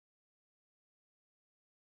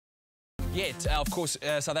yet. Of course,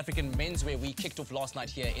 South African Menswear Week kicked off last night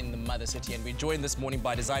here in the mother city, and we're joined this morning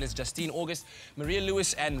by designers Justine, August, Marea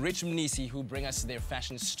Lewis and Rich Mnisi, who bring us their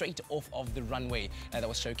fashion straight off of the runway that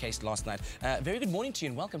was showcased last night. Very good morning to you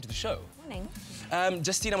and welcome to the show. Morning.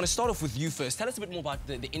 Justine, I want to start off with you first. Tell us a bit more about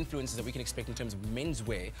the influences that we can expect in terms of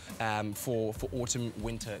menswear for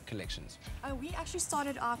autumn-winter collections. We actually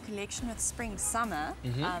started our collection with spring-summer,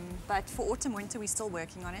 but for autumn-winter we're still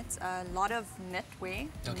working on it. A lot of knitwear,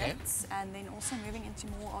 knits, and then also moving into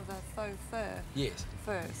more of a faux fur. Yes.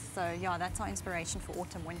 Furs. So yeah, that's our inspiration for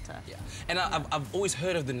autumn-winter. Yeah. And I've always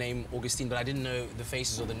heard of the name Augustine, but I didn't know the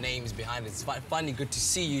faces or the names behind it. It's finally good to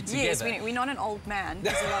see you together. Yes, we're not an old man,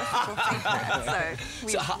 because a lot of people think that.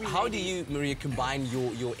 So how do you, Marea, combine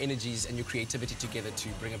your energies and your creativity together to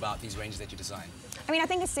bring about these ranges that you design? I mean, I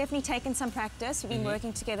think it's definitely taken some practice. We've been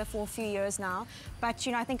working together for a few years now. But,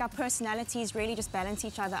 you know, I think our personalities really just balance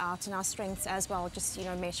each other out, and our strengths as well just, you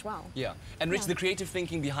know, mesh well. Yeah. And Rich, the creative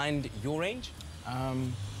thinking behind your range?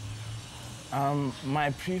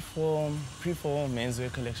 My pre-fall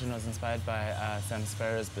menswear collection was inspired by Sam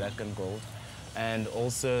Sparrow's Black and Gold, and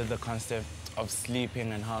also the concept of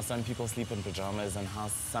sleeping and how some people sleep in pajamas and how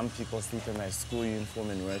some people sleep in their school uniform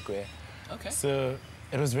and workwear. Okay. So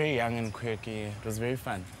it was very young and quirky. It was very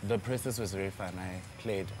fun. The process was very fun. I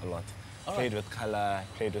played a lot. Played with color,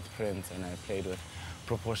 played with prints, and I played with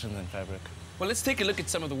proportions and fabric. Well, let's take a look at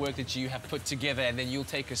some of the work that you have put together, and then you'll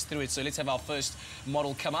take us through it. So let's have our first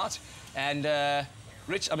model come out. And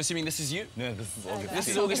Rich, I'm assuming this is you? No, this is Augustine. This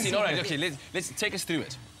is Augustine. All right, okay, let's take us through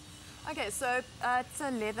it. Okay, so it's a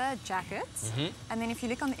leather jacket, and then if you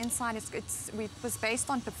look on the inside, it was based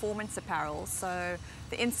on performance apparel. So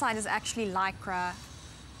the inside is actually lycra,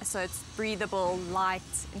 so it's breathable, light,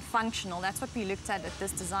 and functional. That's what we looked at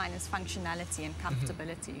this design, is functionality and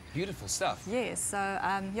comfortability. Beautiful stuff. Yes, so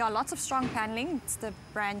yeah, lots of strong paneling. It's the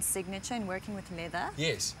brand signature in working with leather.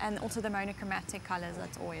 Yes. And also the monochromatic colors,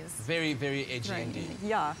 that's always very, very edgy indeed.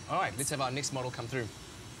 Yeah. All right, let's have our next model come through.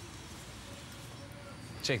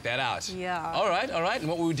 Check that out. Yeah. All right, and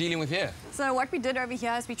what were we dealing with here? So what we did over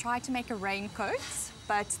here is we tried to make a raincoat,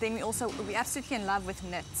 but then we're absolutely in love with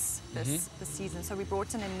knits this season. So we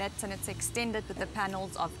brought in a knit, and it's extended with the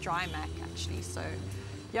panels of dry mac, actually. So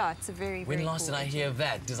yeah, it's a very, very When last cool did I hear of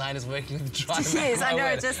that? Designers working with dry mac? Yes, I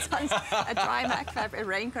know, just a dry mac fabric, a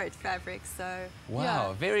raincoat fabric, so wow,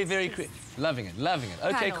 yeah, very, very loving it.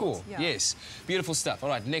 Okay, paneled, cool. yeah. Yes, beautiful stuff. All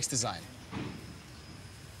right, next design.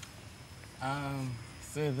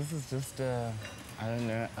 So this is just I don't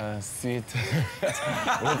know, a suit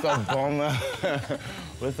with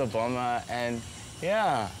a bomber, and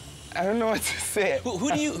yeah, I don't know what to say.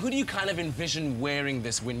 Who do you kind of envision wearing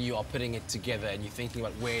this when you are putting it together and you're thinking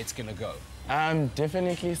about where it's gonna go?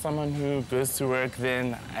 Definitely someone who goes to work,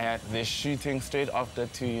 then they're shooting straight after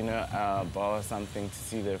to, you know, a bar or something to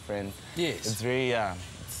see their friends. Yes. It's very,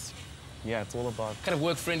 it's all about... Kind of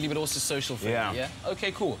work-friendly, but also social-friendly, yeah?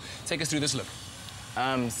 Okay, cool. Take us through this look.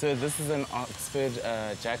 So this is an Oxford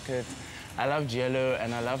jacket. I love yellow,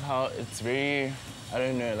 and I love how it's very, I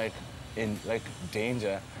don't know, like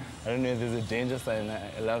danger. I don't know, there's a danger sign.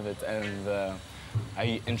 I love it, and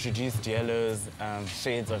I introduced yellows,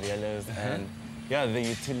 shades of yellows, and yeah, the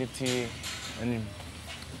utility. And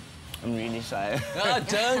I'm really shy. No,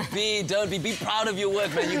 don't be. Be proud of your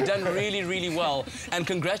work, man. You've done really, really well. And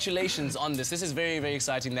congratulations on this. This is very, very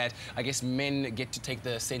exciting that, I guess, men get to take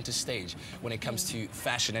the center stage when it comes to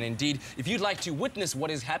fashion. And indeed, if you'd like to witness what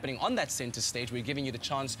is happening on that center stage, we're giving you the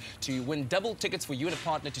chance to win double tickets for you and a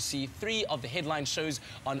partner to see 3 of the headline shows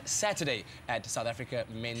on Saturday at South Africa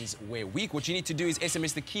Menswear Week. What you need to do is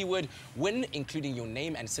SMS the keyword WIN, including your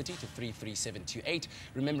name and city, to 33728.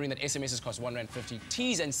 Remembering that SMSs cost R1.50.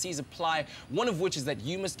 T's and C's apply, one of which is that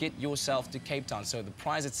you must get yourself to Cape Town. So the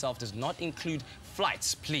prize itself does not include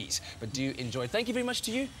flights, please. But do enjoy. Thank you very much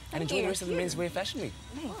to you, and enjoy the rest of the Menswear Fashion Week.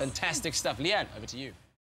 Fantastic stuff. Leigh-anne, over to you.